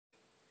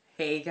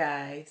Hey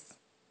guys.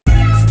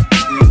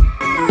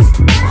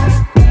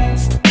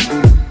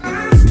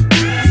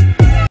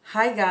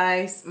 Hi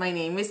guys, my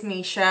name is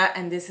Misha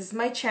and this is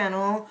my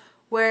channel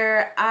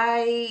where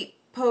I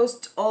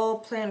post all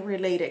plant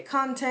related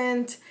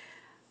content.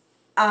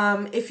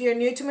 If you're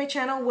new to my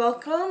channel,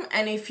 welcome,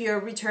 and if you're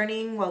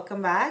returning,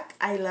 welcome back.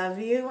 I love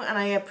you and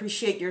I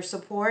appreciate your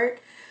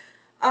support.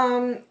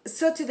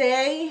 So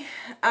today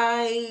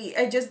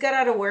I just got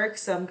out of work,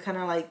 so I'm kind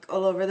of like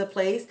all over the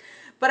place,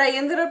 but I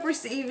ended up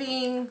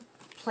receiving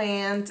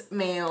plant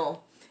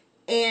mail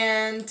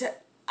and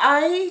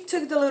I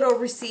took the little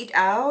receipt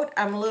out.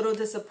 I'm a little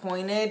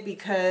disappointed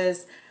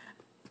because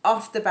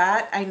off the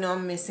bat I know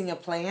I'm missing a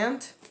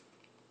plant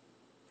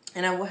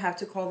and I will have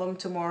to call them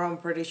tomorrow. I'm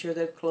pretty sure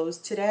they're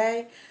closed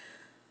today.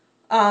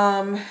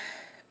 But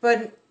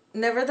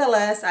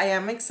nevertheless, I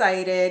am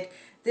excited.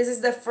 This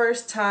is the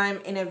first time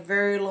in a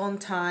very long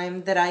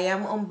time that I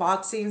am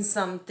unboxing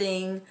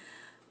something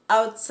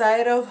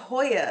outside of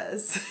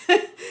Hoyas.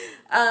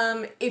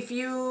 If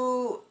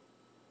you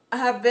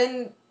have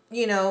been,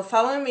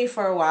 following me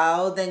for a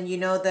while, then you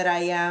know that I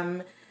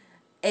am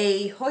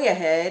a Hoya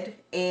head,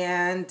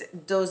 and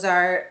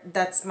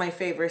that's my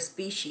favorite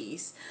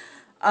species.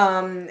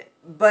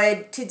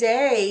 But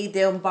today the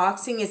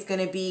unboxing is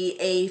going to be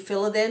a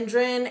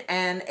philodendron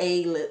and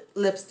a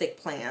lipstick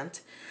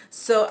plant.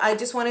 So I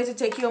just wanted to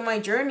take you on my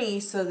journey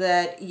so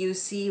that you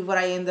see what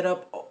I ended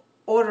up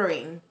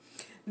ordering.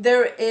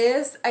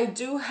 I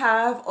do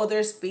have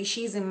other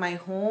species in my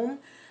home.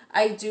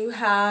 I do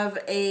have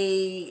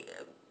a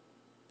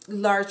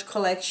large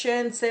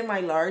collection,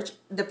 semi-large,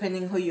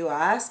 depending who you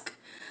ask.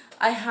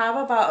 I have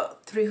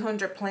about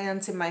 300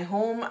 plants in my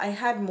home. I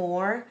had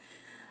more.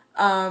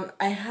 I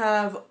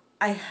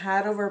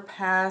had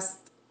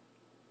overpassed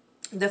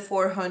the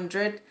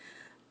 400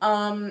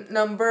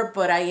 number,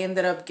 but I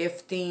ended up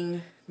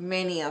gifting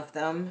many of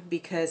them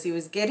because it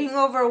was getting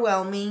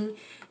overwhelming,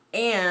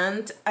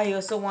 and I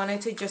also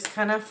wanted to just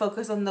kind of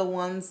focus on the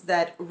ones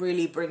that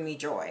really bring me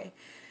joy.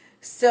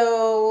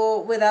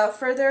 So without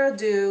further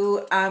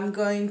ado, I'm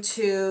going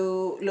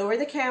to lower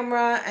the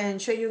camera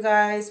and show you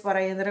guys what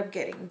I ended up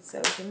getting.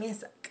 So give me a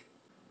sec.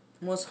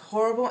 Most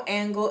horrible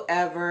angle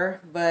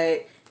ever,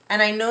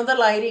 and I know the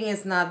lighting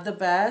is not the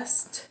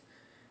best,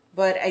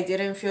 but I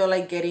didn't feel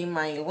like getting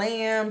my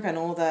lamp and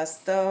all that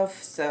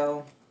stuff,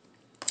 so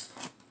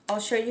I'll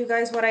show you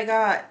guys what I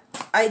got.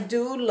 I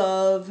do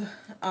love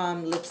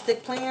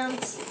lipstick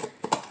plants,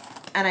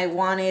 and I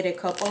wanted a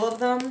couple of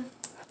them,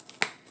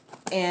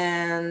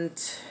 and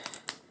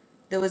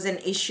there was an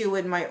issue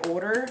with my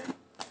order,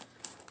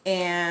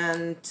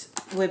 and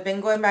we've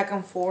been going back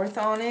and forth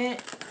on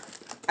it.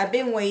 I've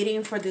been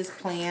waiting for these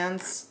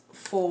plants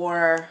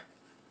for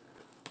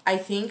I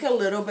think a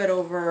little bit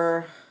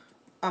over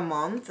a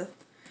month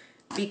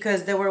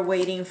because they were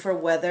waiting for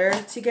weather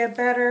to get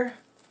better.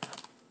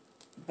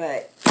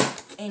 But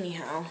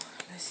anyhow,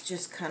 let's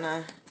just kind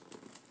of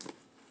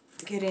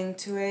get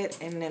into it,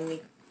 and let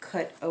me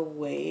cut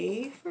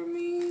away from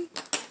me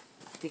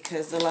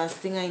because the last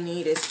thing I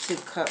need is to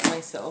cut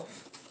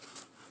myself.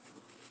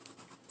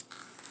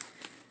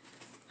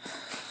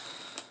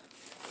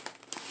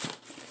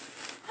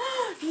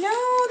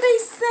 No, they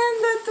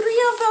sent the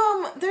 3 of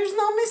them. There's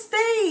no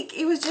mistake.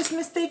 It was just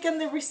mistake on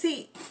the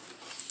receipt.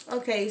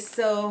 Okay,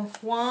 so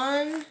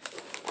 1,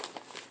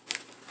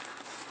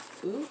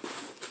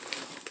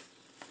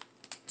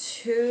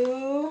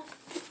 2,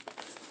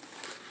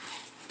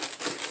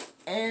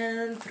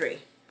 and 3.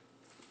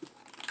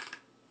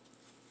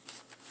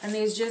 And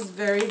it's just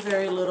very,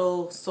 very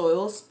little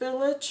soil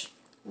spillage,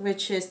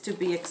 which is to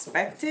be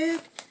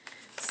expected.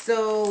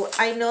 So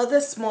I know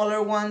the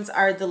smaller ones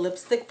are the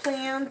lipstick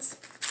plants.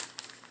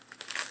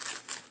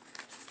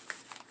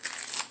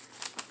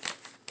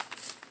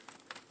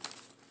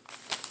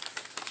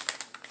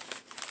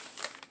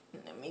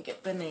 Let me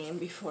get the name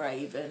before I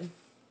even...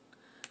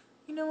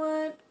 You know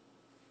what?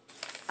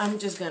 I'm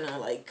just gonna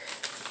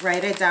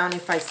write it down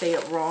if I say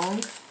it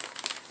wrong.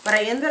 But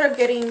I ended up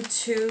getting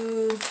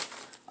 2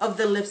 of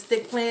the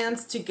lipstick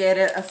plants to get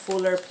a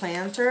fuller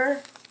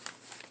planter.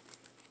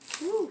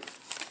 Woo.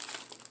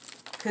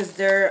 Because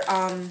they're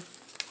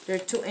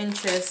 2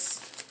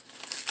 inches.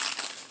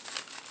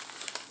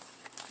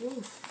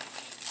 Ooh.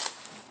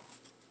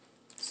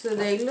 So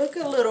they look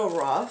a little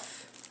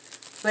rough,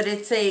 but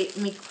it's a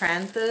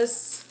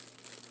Micranthus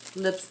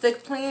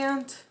lipstick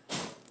plant,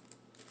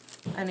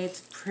 and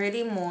it's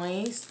pretty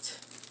moist.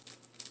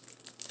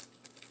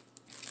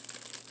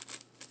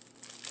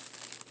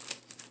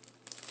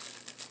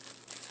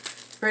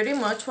 Pretty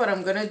much what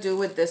I'm gonna do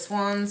with this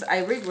ones, I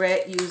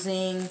regret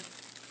using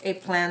a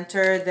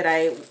planter that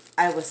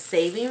I was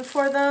saving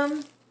for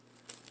them.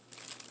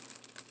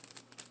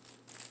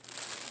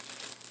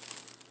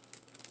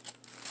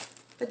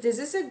 But this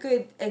is a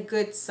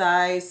good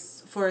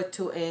size for a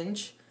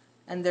 2-inch,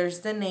 and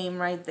there's the name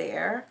right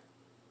there.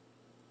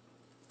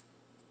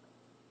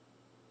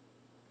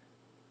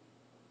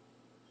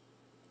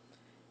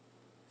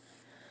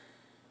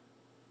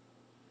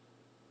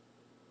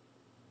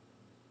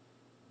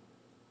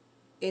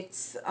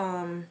 It's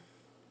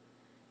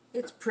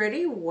It's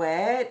pretty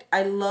wet.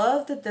 I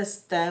love that the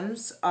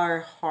stems are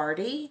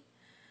hardy.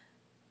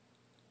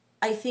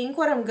 I think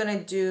what I'm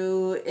gonna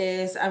do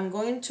is I'm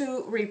going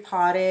to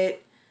repot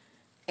it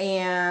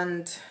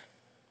and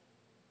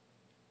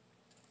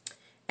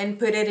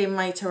put it in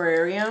my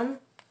terrarium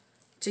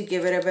to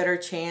give it a better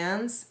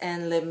chance,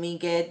 and let me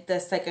get the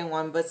second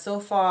one. But so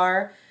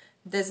far,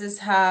 this is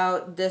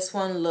how this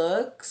one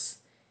looks.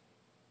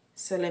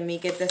 So let me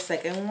get the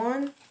second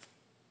one.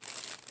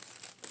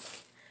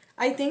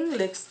 I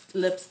think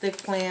lipstick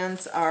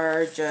plants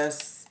are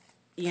just,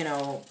 you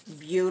know,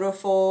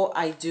 beautiful.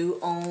 I do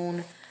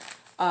own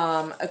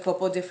a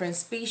couple different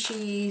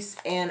species,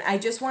 and I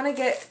just want to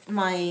get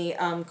my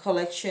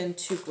collection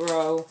to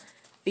grow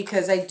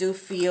because I do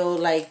feel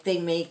like they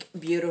make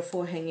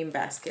beautiful hanging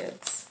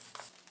baskets.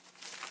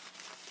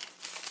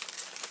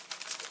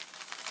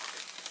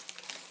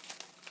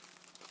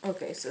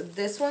 Okay, so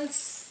this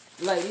one's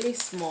slightly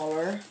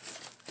smaller.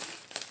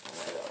 Oh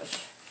my gosh.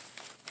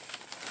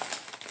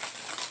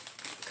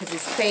 Because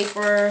it's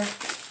paper,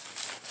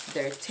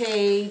 they're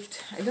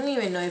taped. I don't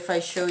even know if I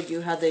showed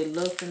you how they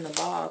look in the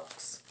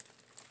box.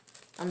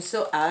 I'm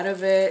so out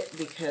of it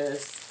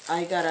because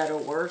I got out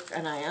of work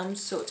and I am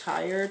so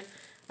tired.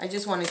 I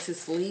just wanted to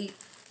sleep.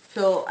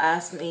 Phil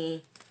asked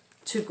me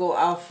to go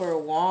out for a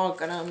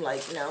walk and I'm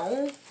like,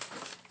 no,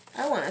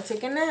 I want to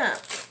take a nap.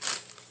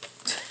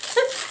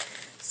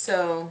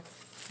 So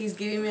he's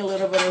giving me a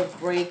little bit of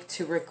break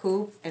to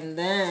recoup, and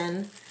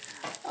then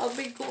I'll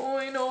be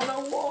going on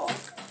a walk,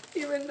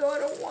 even though I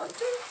don't want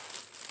to.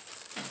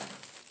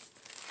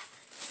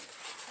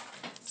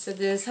 So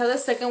this is how the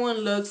second one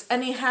looks,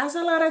 and it has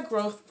a lot of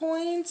growth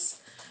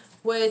points,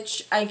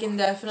 which I can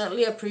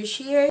definitely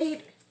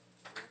appreciate.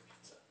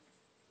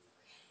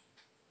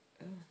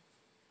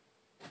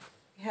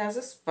 It has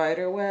a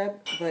spider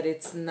web, but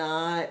it's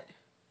not.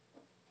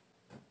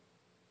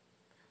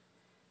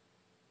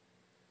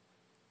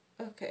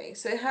 Okay,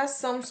 so it has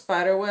some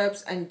spider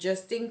webs, and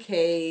just in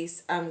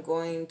case, I'm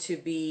going to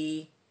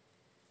be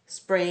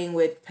spraying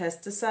with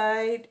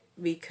pesticide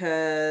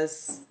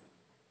because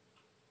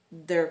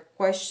they're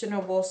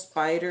questionable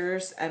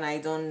spiders and I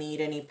don't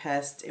need any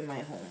pests in my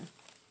home.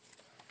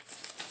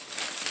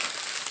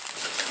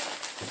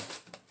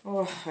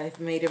 Oh, I've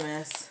made a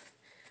mess.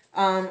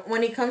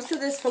 When it comes to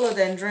this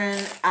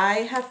philodendron, I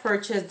have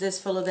purchased this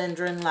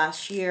philodendron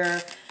last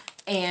year,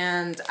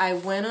 and I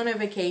went on a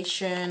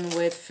vacation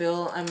with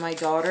Phil and my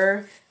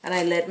daughter, and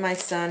I let my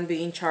son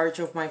be in charge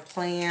of my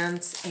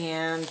plants,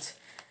 and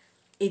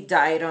it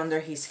died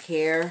under his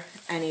care,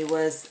 and it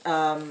was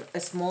a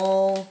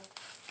small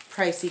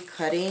pricey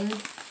cutting,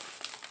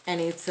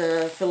 and it's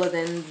a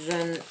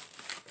philodendron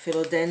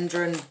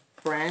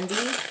brandy.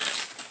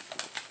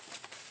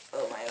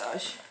 Oh my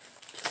gosh.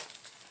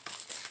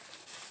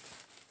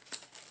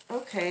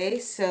 Okay,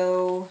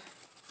 so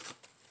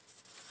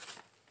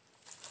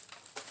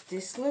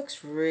this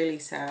looks really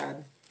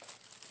sad.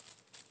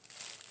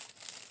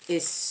 The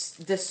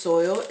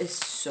soil is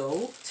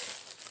soaked.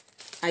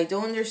 I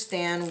don't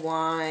understand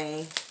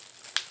why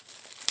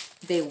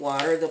they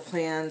water the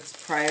plants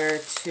prior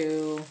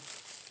to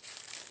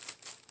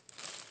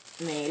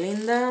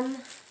nailing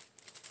them.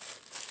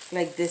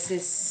 Like, this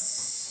is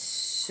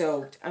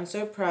soaked. I'm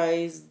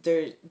surprised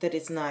that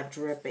it's not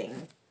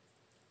dripping.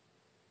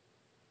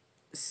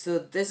 So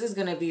this is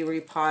gonna be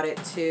repotted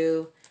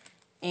too,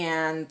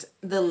 and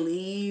the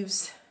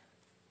leaves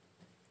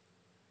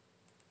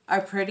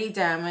are pretty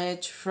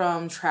damaged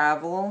from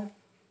travel.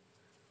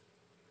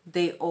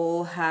 They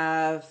all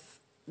have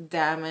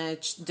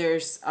damage.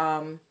 There's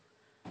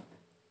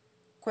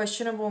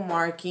questionable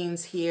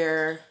markings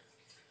here,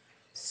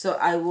 so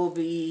I will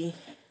be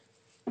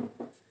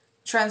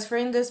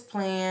transferring this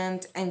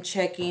plant and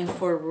checking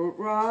for root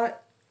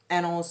rot,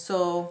 and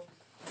also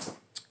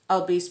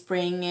I'll be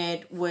spraying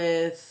it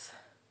with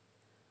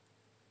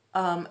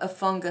a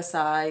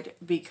fungicide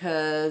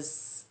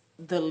because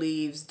the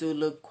leaves do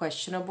look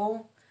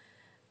questionable.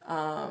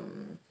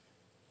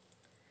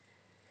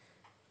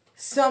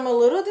 So I'm a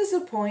little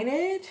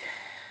disappointed,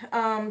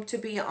 to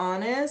be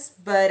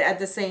honest, but at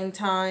the same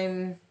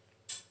time,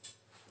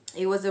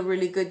 it was a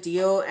really good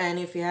deal, and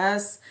if it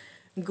has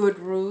good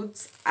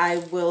roots,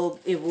 it will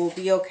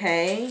be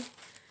okay.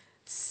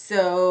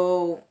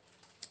 So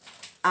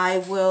I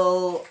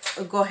will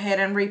go ahead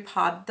and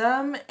repot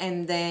them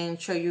and then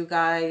show you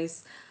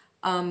guys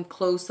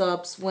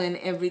close-ups when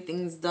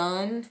everything's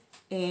done,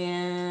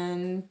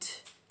 and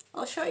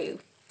I'll show you.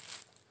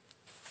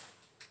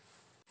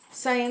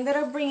 So I ended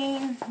up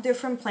bringing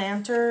different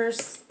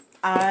planters.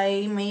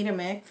 I made a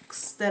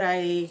mix that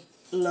I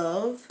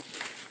love,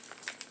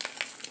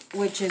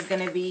 which is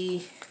gonna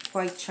be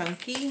quite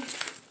chunky,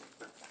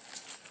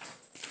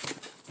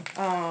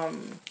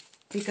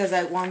 because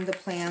I want the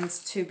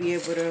plants to be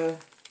able to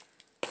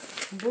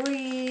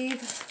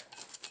breathe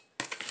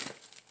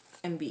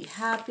and be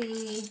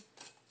happy.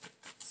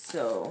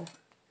 So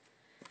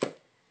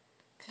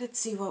let's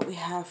see what we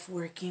have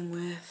working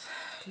with.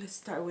 Let's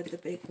start with the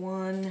big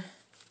one.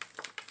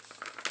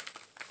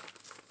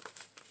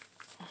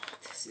 Oh,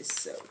 this is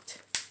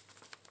soaked.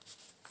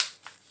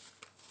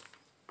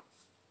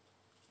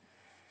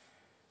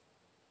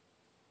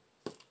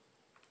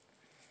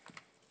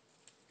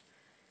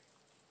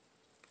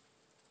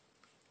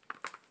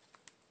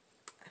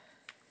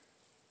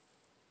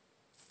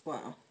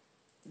 Wow.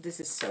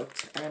 This is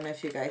soaked. I don't know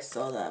if you guys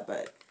saw that,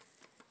 but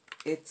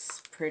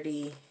it's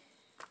pretty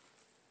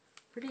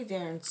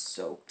darn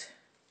soaked.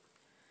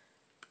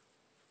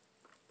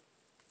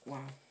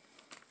 Wow.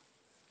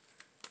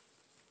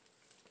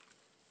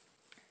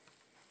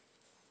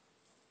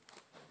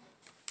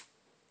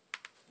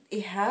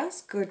 It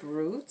has good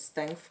roots,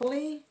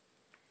 thankfully.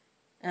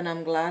 And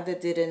I'm glad it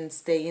didn't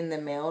stay in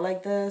the mail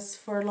like this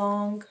for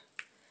long.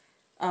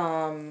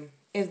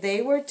 If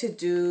they were to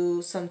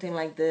do something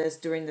like this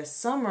during the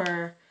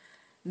summer,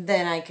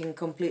 then I can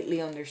completely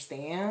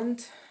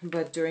understand.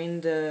 But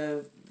during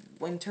the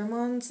winter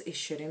months, it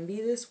shouldn't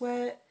be this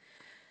wet.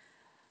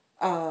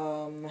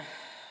 So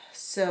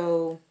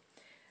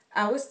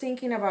I was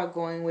thinking about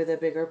going with a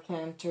bigger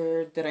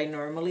planter that I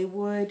normally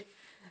would.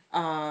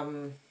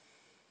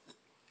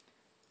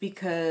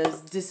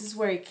 Because this is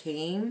where it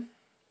came.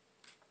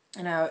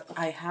 And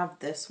I have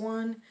this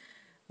one,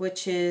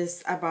 which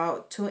is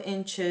about 2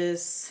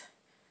 inches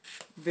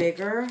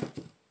bigger.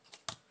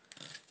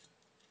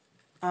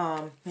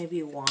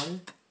 Maybe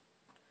 1.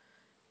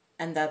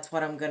 And that's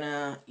what I'm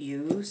gonna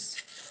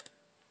use.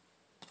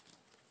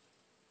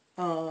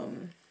 Wow.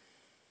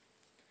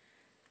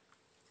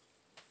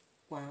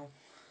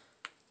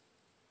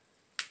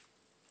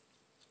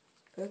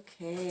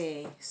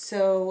 Okay,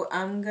 so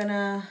I'm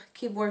gonna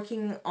keep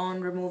working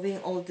on removing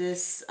all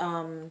this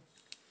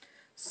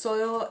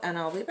soil, and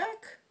I'll be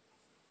back.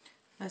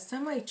 Last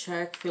time I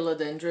checked,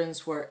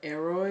 philodendrons were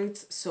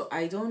aeroids, so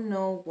I don't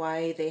know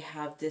why they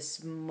have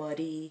this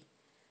muddy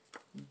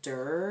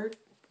dirt.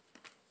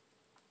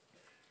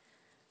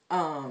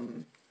 I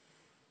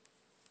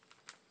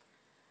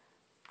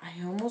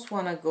almost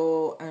want to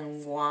go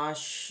and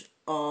wash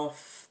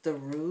off the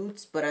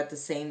roots, but at the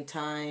same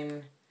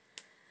time,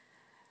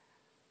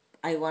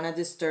 I want to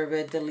disturb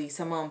it the least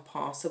amount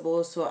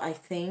possible, so I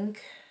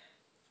think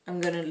I'm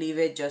going to leave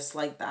it just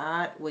like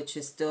that, which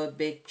is still a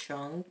big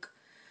chunk.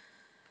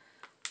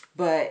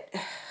 But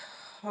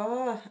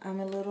I'm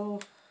a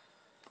little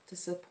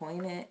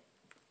disappointed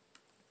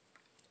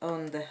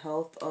on the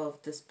health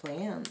of these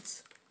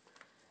plants.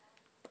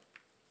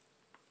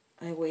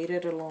 I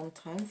waited a long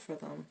time for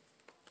them.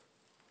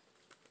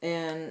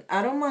 And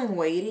I don't mind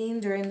waiting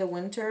during the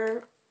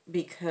winter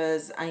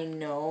because I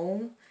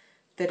know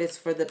that it's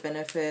for the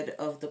benefit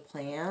of the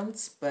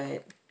plants,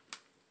 but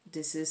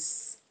this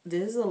is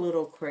a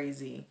little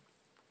crazy.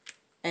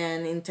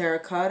 And in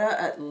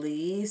terracotta, at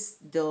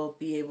least they'll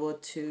be able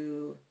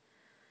to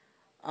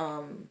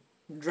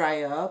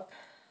dry up.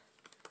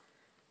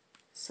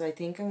 So I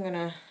think I'm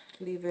gonna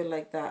leave it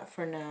like that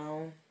for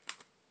now,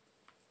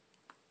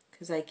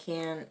 because I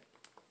can't.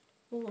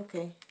 Oh,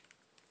 okay.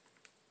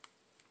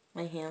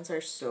 My hands are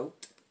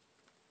soaked.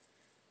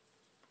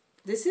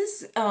 This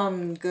is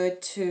good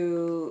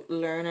to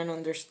learn and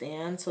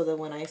understand, so that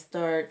when I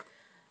start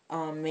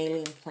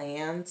mailing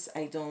plants,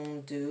 I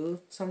don't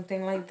do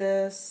something like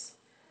this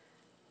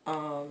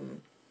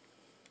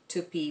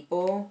to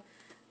people.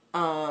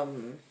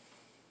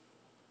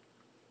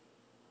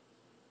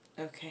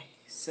 Okay,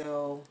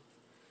 so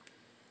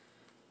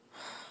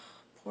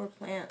poor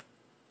plant.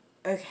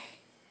 Okay,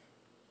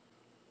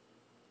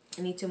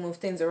 I need to move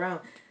things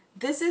around.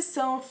 This is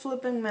so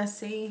flipping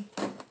messy.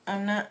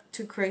 I'm not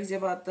too crazy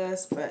about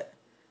this, but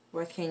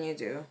what can you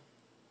do?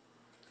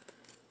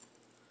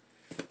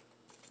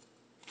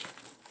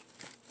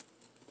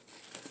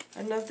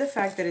 I love the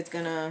fact that it's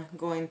gonna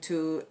go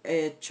into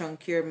a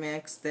chunkier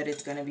mix that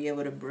it's gonna be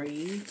able to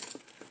breathe,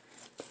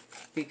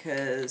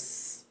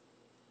 because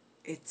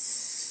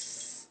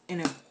it's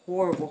in a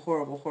horrible,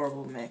 horrible,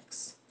 horrible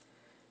mix.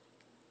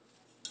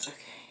 Okay,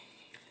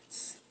 let's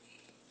see.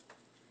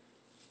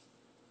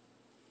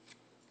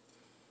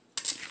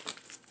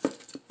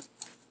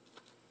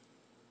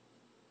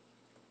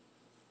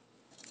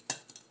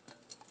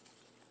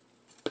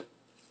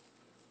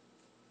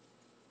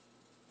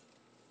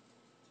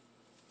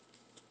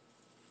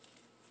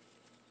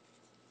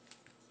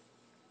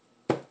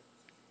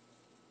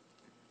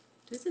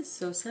 This is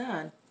so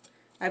sad.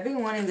 I've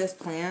been wanting this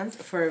plant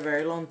for a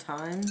very long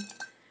time,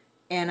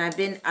 and I've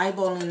been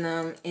eyeballing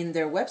them in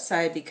their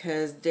website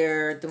because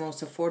they're the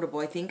most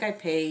affordable. I think I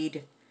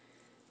paid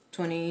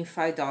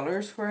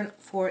 $25 for an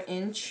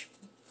 4-inch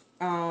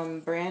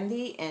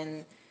brandy,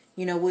 and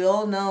you know, we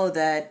all know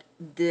that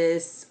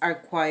these are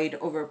quite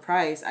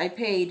overpriced. I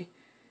paid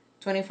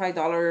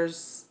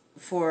 $25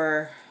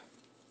 for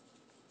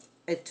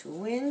a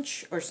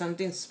 2-inch or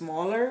something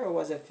smaller, or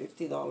was it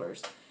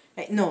 $50?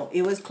 No,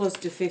 it was close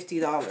to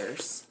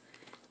 $50.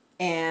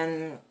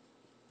 And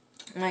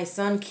my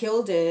son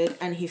killed it,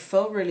 and he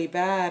felt really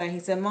bad, and he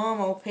said, "Mom,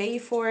 I'll pay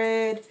for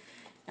it."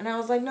 And I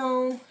was like,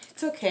 "No,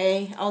 it's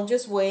okay. I'll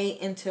just wait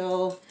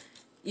until,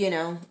 you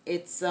know,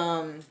 it's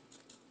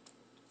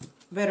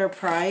better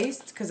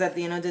priced." Because at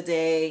the end of the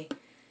day,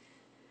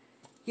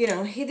 you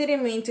know, he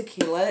didn't mean to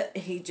kill it.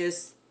 He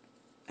just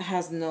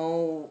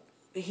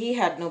he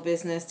had no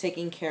business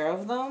taking care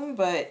of them,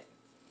 but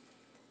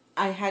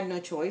I had no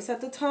choice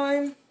at the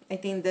time. I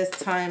think this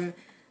time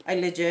I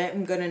legit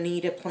am gonna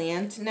need a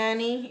plant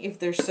nanny, if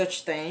there's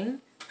such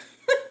thing.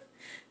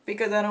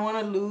 because I don't want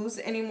to lose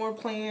any more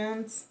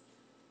plants.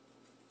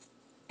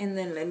 And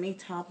then let me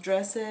top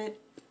dress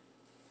it.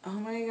 Oh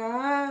my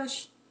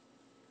gosh.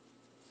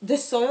 The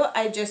soil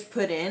I just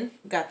put in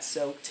got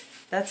soaked.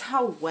 That's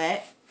how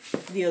wet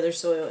the other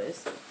soil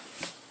is.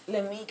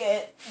 Let me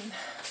get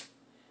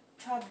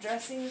top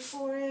dressing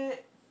for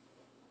it.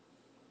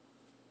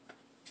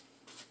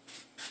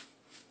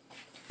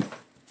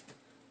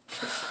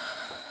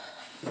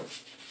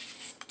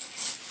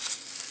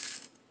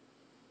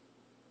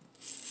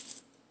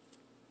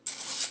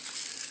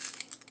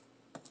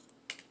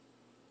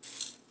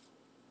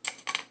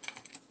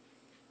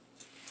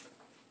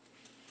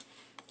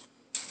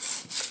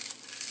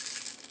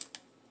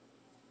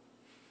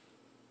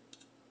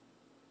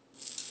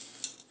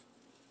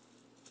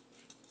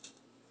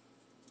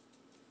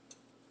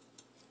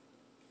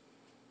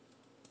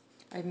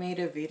 I made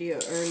a video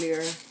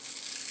earlier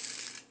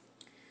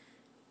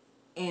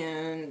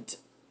and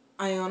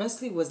I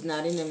honestly was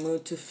not in the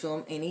mood to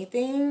film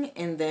anything,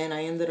 and then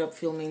I ended up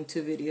filming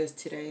 2 videos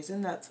today.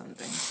 Isn't that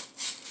something?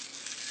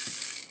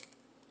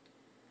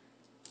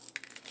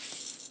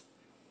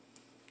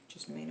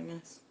 Just made a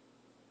mess.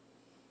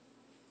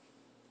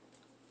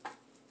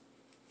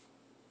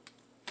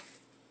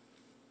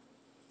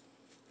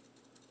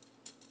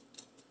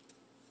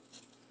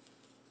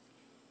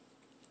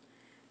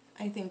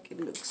 I think it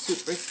looks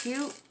super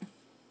cute.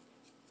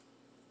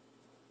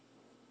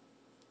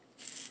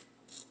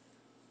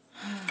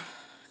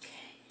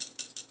 Okay.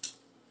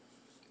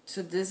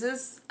 So this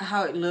is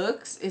how it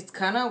looks. It's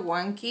kind of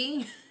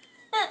wonky.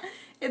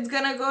 It's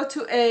gonna go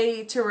to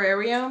a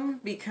terrarium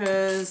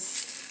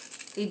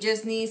because it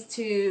just needs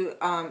to,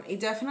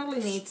 it definitely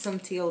needs some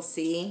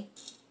TLC.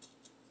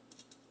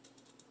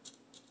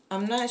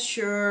 I'm not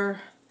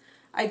sure.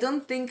 I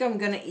don't think I'm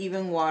gonna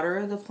even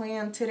water the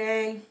plant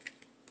today.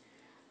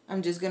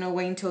 I'm just gonna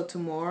wait until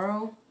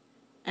tomorrow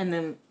and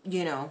then,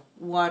 you know,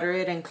 water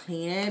it and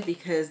clean it,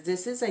 because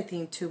this is, I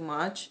think, too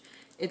much.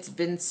 It's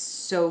been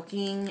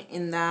soaking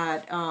in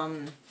that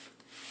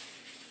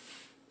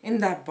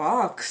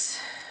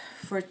box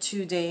for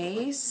 2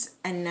 days,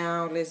 and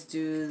now let's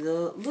do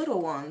the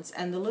little ones.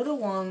 And the little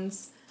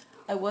ones,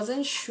 I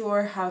wasn't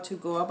sure how to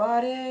go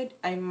about it.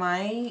 I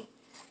might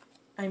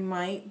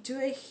do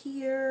it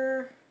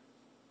here.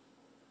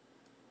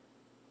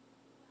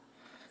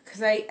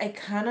 Because I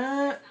kind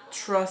of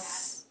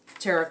trust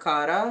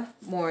terracotta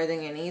more than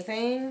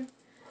anything.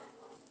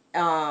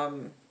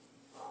 Is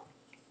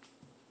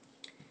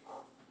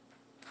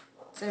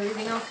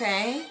everything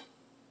okay?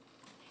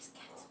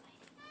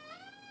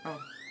 Oh.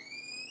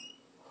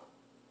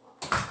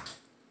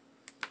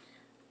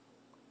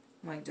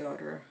 My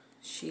daughter,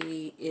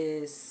 she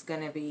is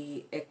going to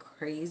be a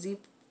crazy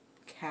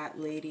cat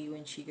lady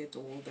when she gets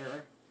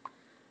older.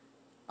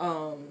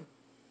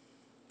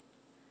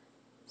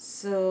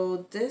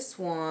 So this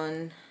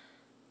one,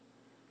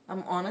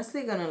 I'm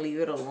honestly going to leave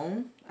it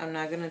alone. I'm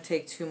not going to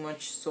take too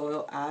much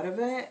soil out of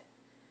it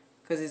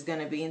because it's going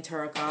to be in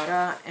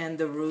terracotta and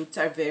the roots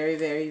are very,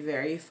 very,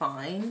 very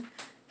fine.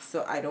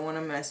 So I don't want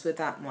to mess with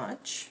that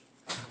much.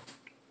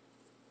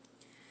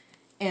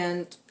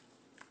 And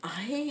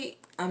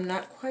I'm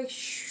not quite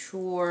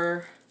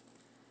sure.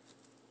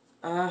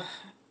 Let's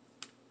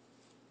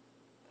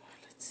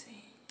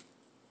see.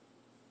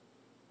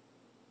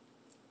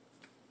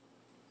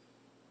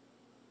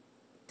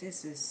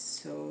 This is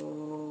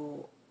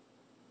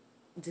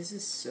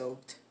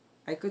soaked.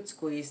 I could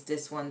squeeze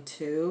this one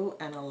too,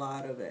 and a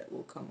lot of it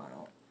will come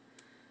out.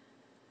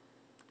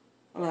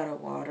 A lot of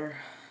water.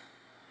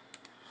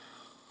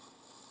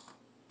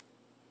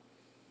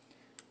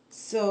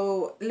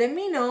 So let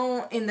me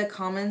know in the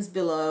comments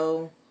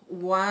below,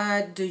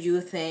 what do you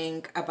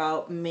think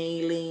about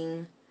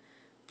mailing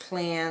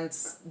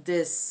plants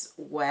this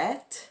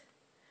wet?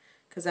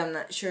 Because I'm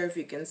not sure if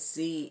you can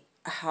see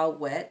how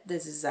wet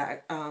this is.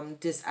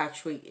 This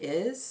actually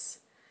is,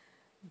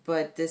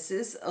 but this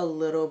is a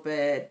little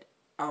bit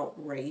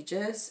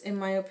outrageous in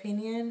my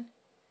opinion.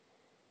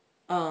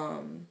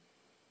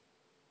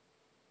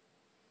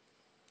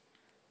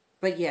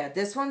 But yeah,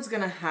 this one's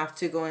gonna have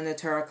to go in the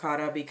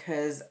terracotta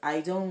because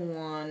I don't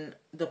want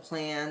the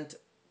plant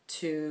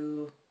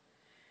to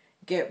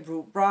get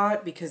root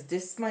rot, because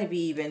this might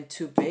be even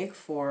too big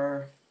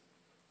for...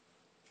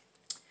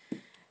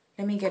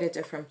 Let me get a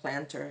different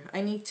planter.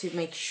 I need to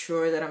make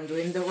sure that I'm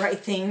doing the right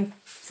thing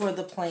for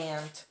the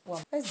plant.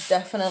 Well, I was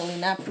definitely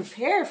not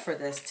prepared for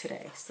this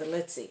today, so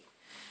let's see.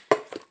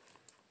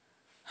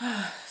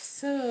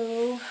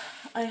 So,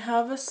 I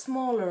have a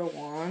smaller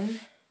one.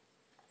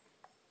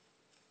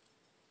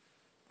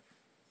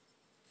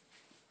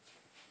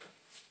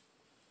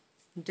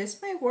 This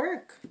might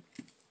work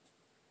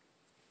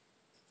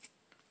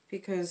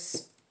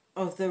because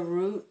of the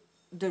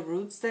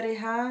roots that it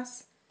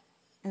has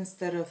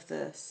instead of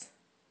this.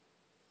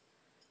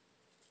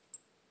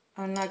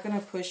 I'm not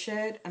gonna push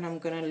it, and I'm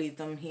gonna leave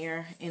them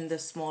here in the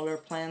smaller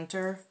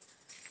planter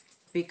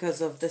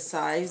because of the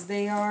size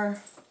they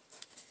are,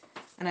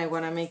 and I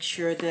want to make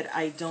sure that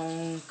I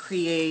don't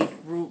create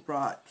root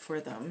rot for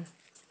them.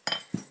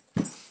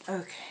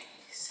 Okay,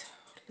 so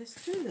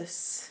let's do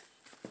this.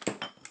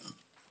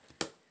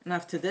 And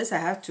after this, I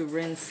have to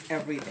rinse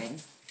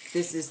everything.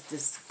 This is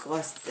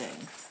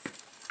disgusting.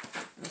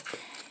 Okay,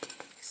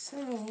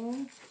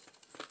 so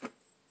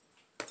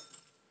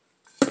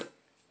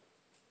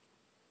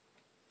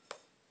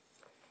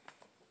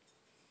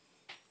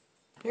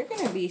they're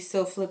gonna be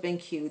so flippin'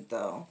 cute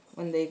though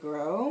when they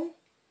grow.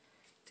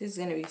 This is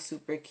gonna be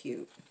super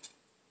cute.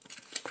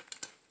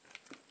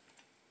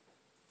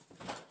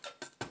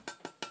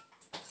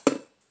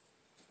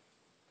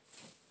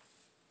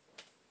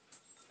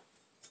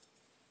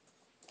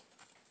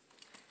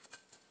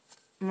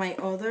 My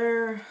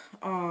other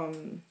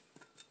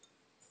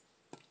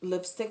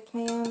lipstick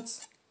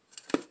plants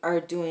are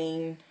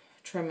doing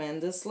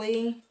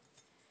tremendously.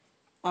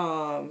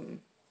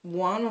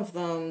 One of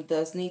them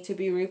does need to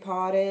be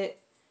repotted.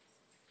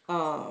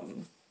 But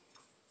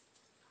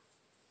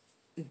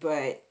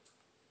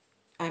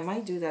I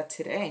might do that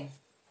today.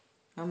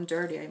 I'm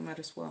dirty, I might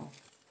as well.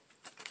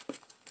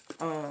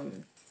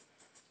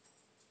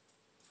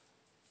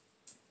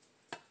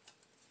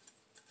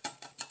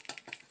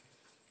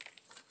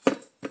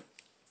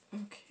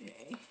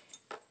 Okay.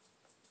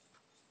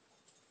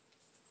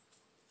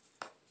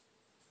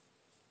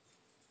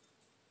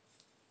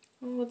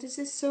 Oh, this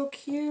is so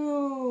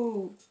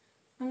cute.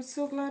 I'm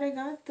so glad I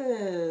got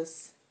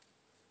this.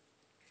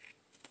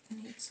 I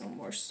need some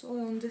more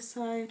soil on this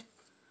side.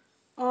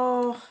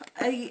 Oh,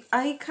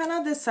 I kind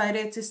of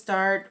decided to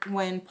start,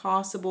 when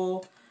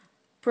possible,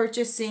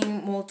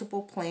 purchasing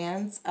multiple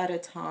plants at a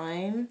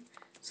time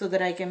so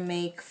that I can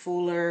make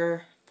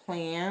fuller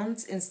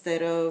plants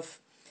instead of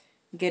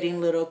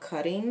getting little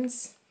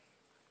cuttings.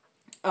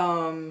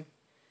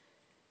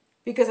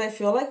 Because I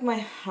feel like my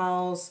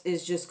house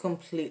is just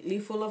completely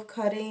full of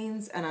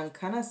cuttings and I'm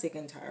kind of sick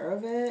and tired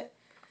of it,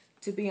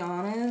 to be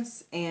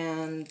honest.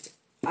 And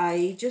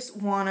I just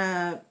want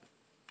to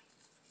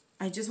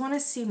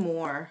see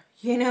more,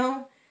 you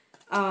know?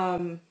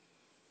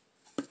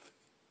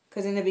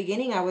 Because in the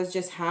beginning I was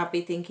just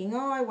happy thinking,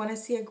 oh, I want to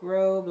see it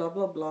grow, blah,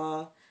 blah,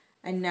 blah.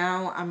 And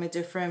now I'm a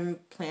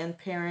different plant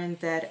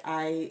parent that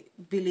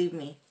believe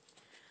me,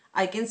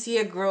 I can see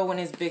it grow when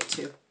it's big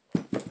too.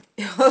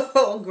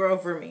 It'll grow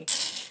for me.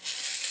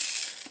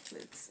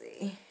 Let's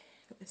see.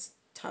 Let's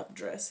top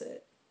dress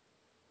it.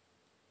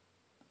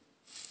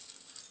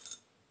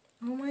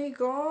 Oh my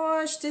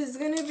gosh, this is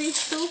gonna be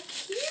so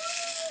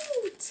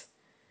cute.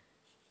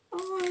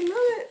 Oh, I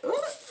love it.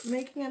 Oh,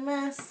 making a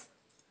mess.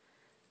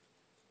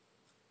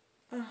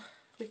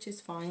 Which is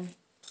fine.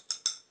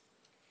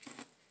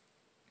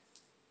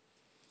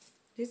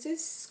 This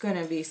is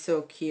gonna be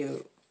so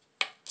cute.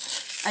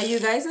 Are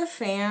you guys a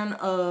fan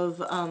of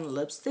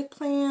lipstick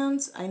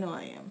plants? I know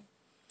I am.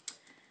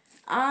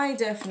 I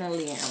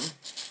definitely am.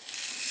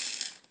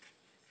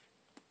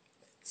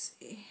 Let's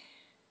see.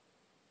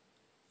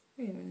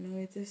 I don't even know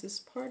if this is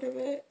part of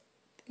it.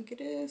 I think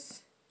it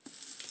is.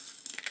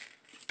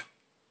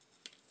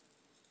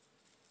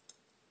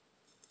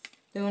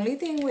 The only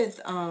thing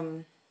with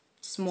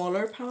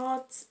smaller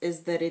pots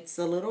is that it's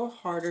a little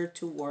harder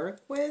to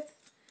work with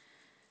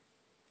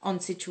on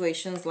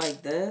situations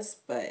like this,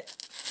 but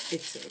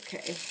it's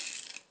okay.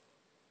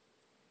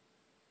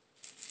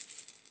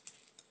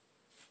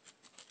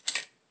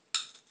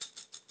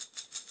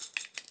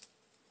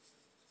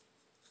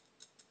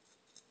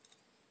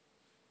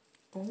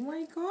 Oh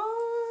my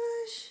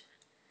gosh.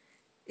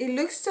 It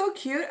looks so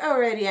cute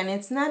already, and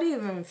it's not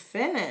even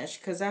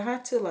finished because I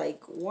had to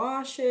like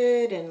wash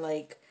it and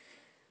like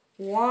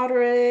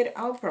water it.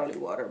 I'll probably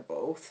water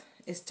both.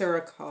 It's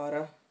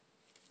terracotta.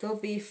 They'll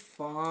be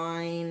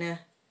fine,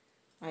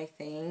 I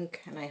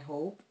think, and I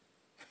hope.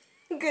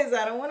 Because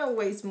I don't want to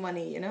waste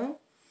money, you know?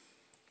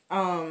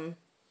 I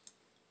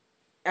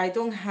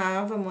don't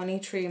have a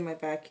money tree in my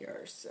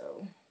backyard,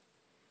 so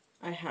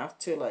I have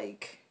to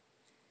like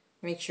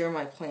make sure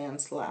my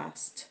plants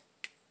last.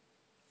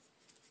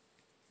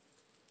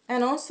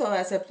 And also,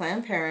 as a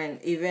plant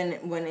parent,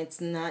 even when it's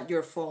not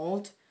your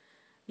fault,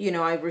 you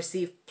know, I've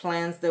received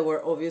plants that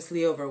were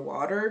obviously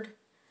overwatered.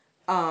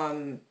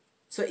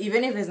 So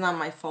even if it's not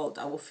my fault,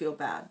 I will feel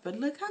bad. But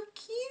look how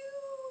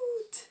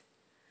cute.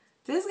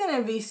 This is going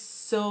to be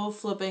so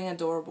flipping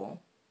adorable.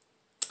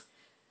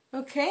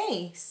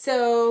 Okay,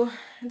 so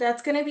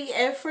that's going to be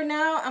it for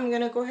now. I'm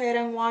going to go ahead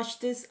and wash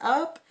this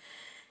up.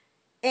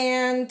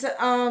 And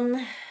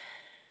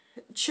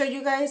show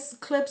you guys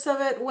clips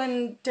of it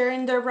when they're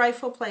in their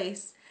rightful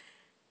place.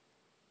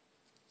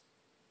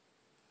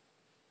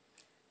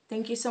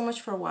 Thank you so much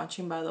for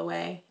watching, by the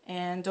way.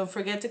 And don't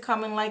forget to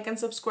comment, like, and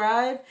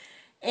subscribe.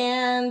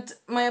 And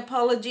my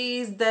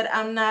apologies that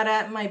I'm not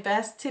at my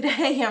best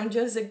today. I'm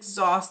just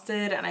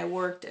exhausted and I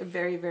worked a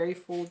very, very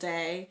full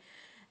day.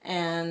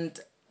 And,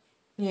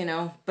 you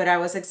know, but I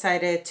was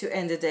excited to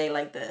end the day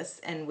like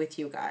this and with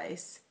you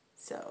guys.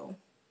 So,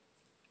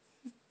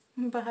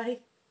 bye.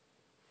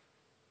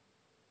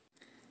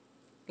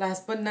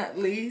 Last but not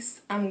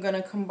least, I'm going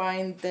to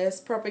combine this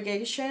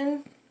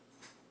propagation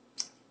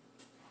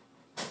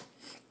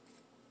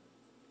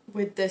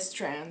with this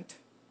strand.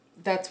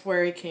 That's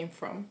where it came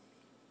from.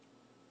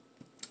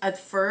 At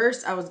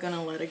first, I was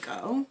gonna let it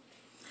go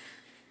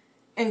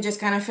and just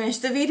kind of finish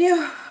the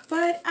video,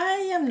 but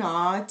I am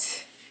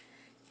not,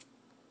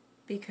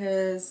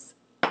 because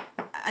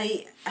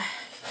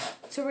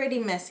it's already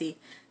messy.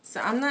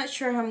 So I'm not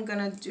sure how I'm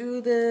gonna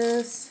do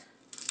this,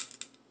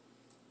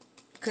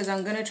 because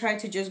I'm gonna try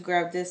to just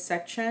grab this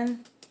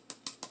section,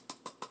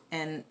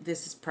 and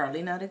this is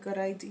probably not a good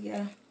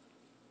idea.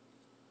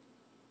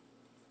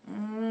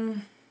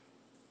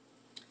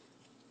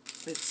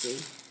 Let's see.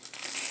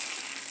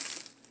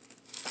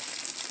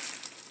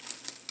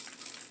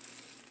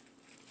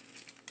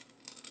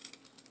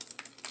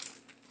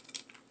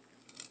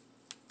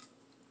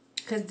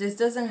 Because this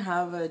doesn't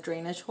have a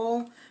drainage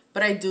hole,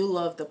 but I do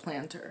love the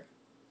planter.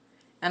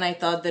 And I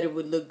thought that it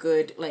would look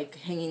good like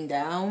hanging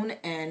down,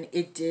 and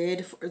it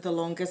did for the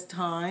longest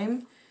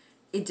time.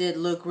 It did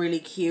look really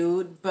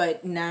cute,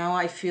 but now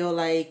I feel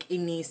like it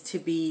needs to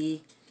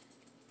be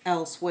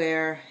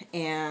elsewhere,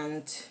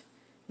 and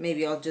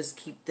maybe I'll just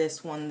keep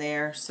this one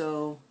there.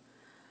 So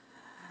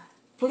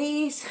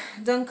please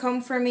don't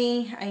come for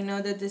me. I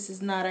know that this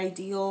is not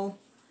ideal,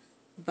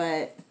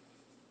 but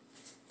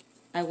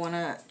I want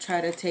to try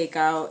to take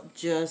out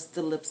just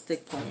the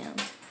lipstick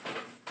plant.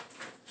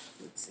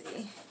 Let's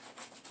see.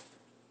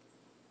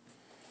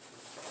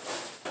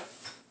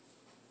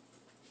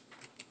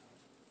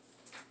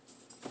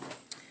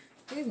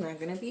 It's not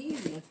going to be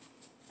easy.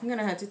 I'm going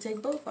to have to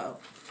take both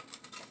out.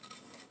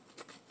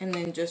 And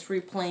then just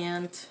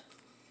replant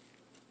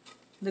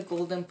the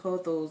golden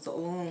pothos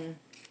alone.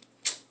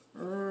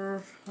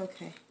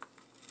 Okay.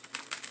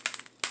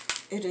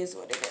 It is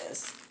what it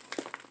is.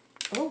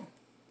 Oh.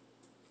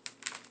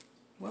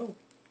 Whoa.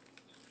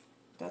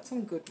 That's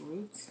some good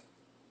roots.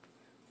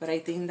 But I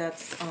think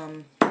that's,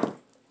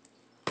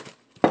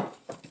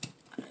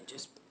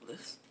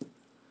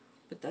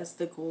 but that's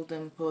the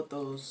golden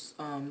pothos,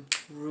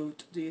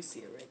 root. Do you see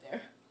it right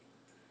there?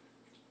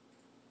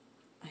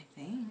 I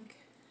think.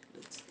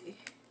 Let's see.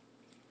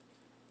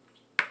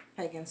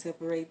 I can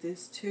separate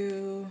this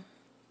too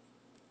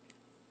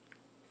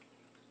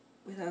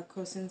without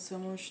causing so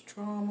much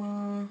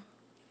trauma.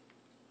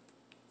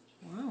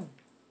 Wow.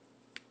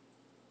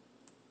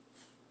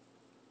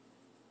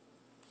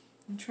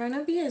 I'm trying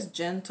to be as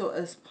gentle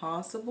as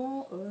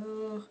possible.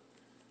 Ugh.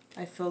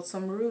 I felt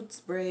some roots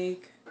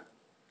break.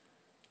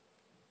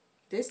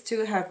 These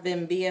two have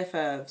been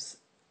BFFs.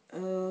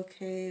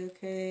 Okay,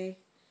 okay.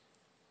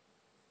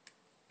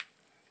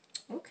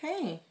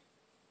 Okay.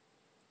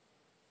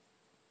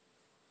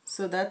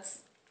 So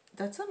that's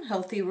some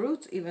healthy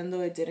roots, even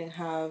though it didn't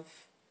have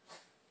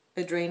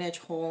a drainage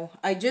hole.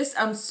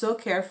 I'm so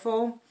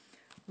careful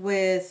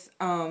with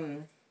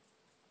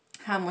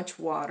how much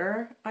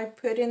water I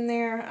put in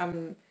there.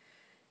 And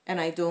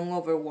I don't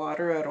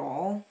overwater at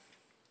all.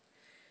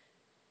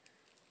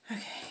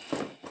 Okay.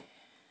 I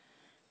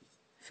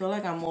feel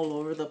like I'm all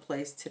over the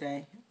place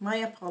today. My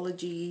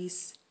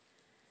apologies.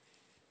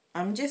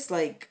 I'm just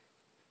like,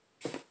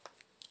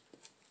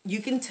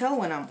 you can tell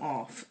when I'm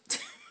off.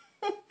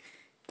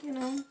 You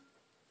know,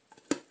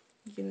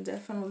 you can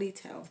definitely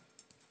tell.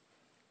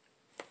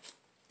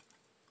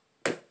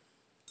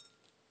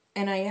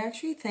 And I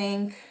actually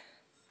think,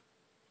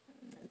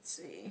 let's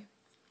see,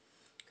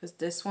 because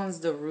this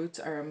one's, the roots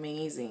are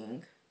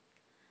amazing.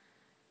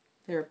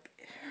 They're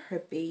her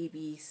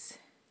babies.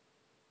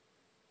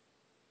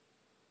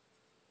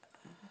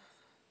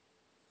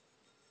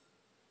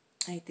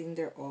 I think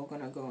they're all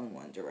gonna go in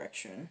one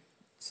direction.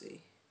 Let's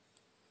see.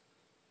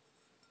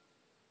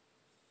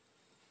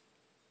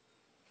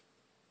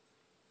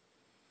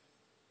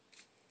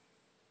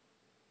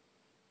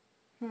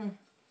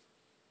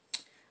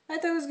 I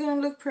thought it was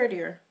gonna look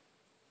prettier.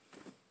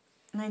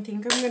 And I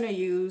think I'm gonna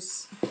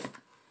use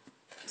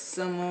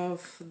some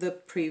of the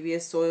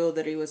previous soil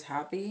that he was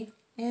happy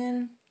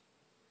in.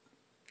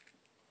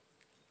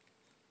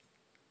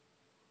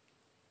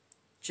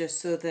 Just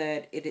so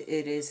that it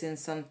isn't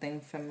something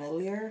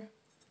familiar.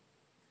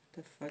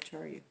 The fudge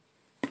are you?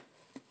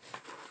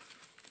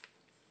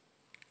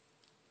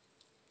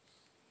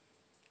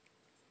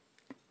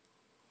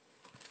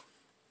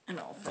 And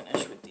I'll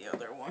finish with the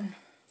other one.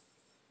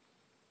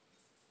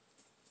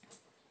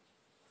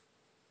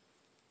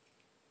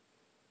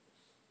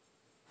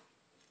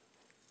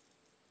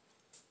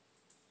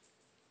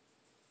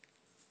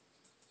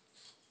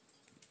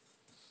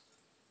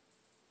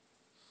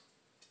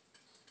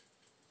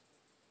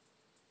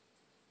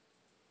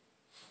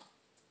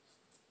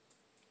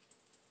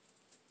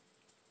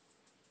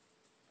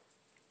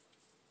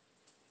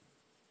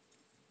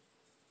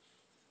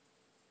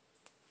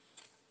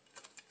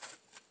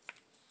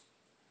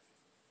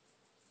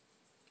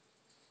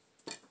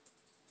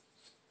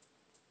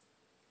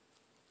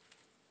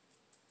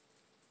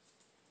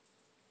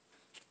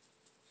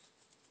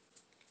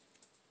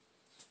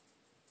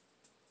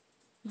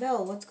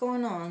 Belle, what's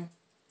going on?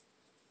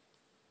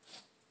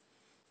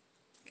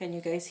 Can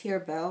you guys hear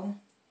Belle?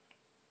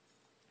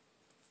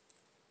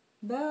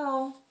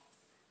 Belle,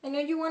 I know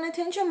you want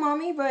attention,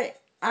 mommy,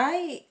 but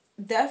I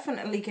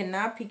definitely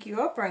cannot pick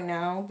you up right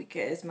now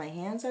because my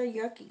hands are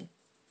yucky.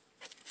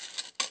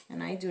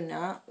 And I do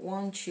not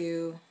want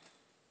you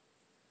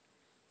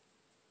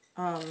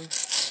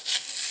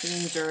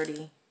being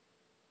dirty.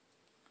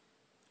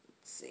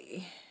 Let's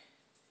see.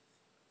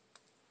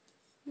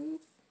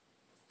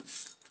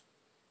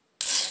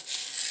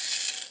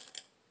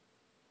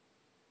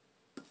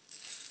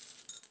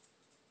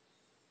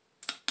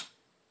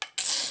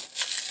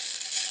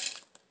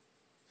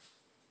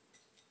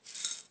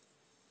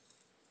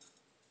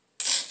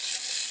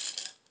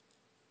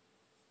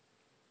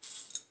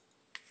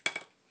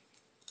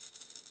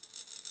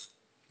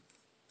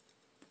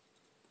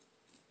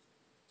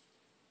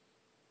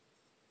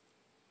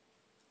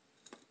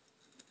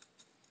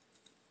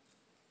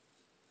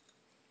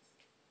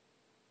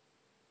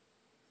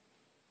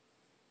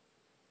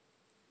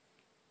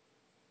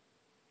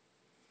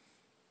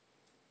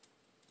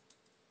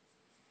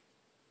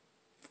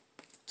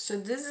 So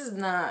this is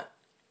not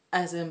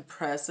as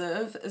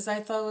impressive as I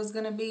thought it was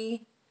gonna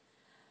be.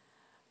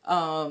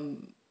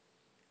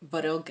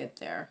 But it'll get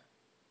there.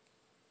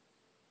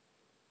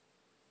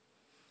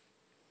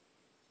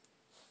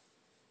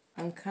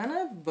 I'm kind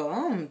of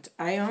bummed.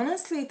 I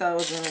honestly thought it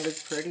was gonna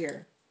look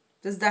prettier.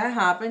 Does that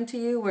happen to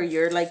you where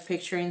you're like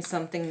picturing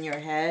something in your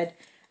head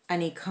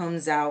and it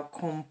comes out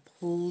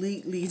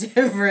completely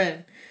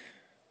different?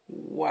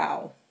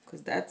 Wow,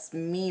 because that's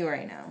me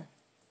right now.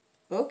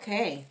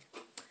 Okay,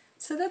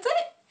 so that's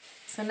it.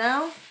 So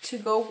now to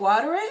go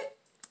water it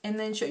and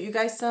then show you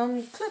guys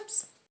some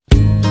clips.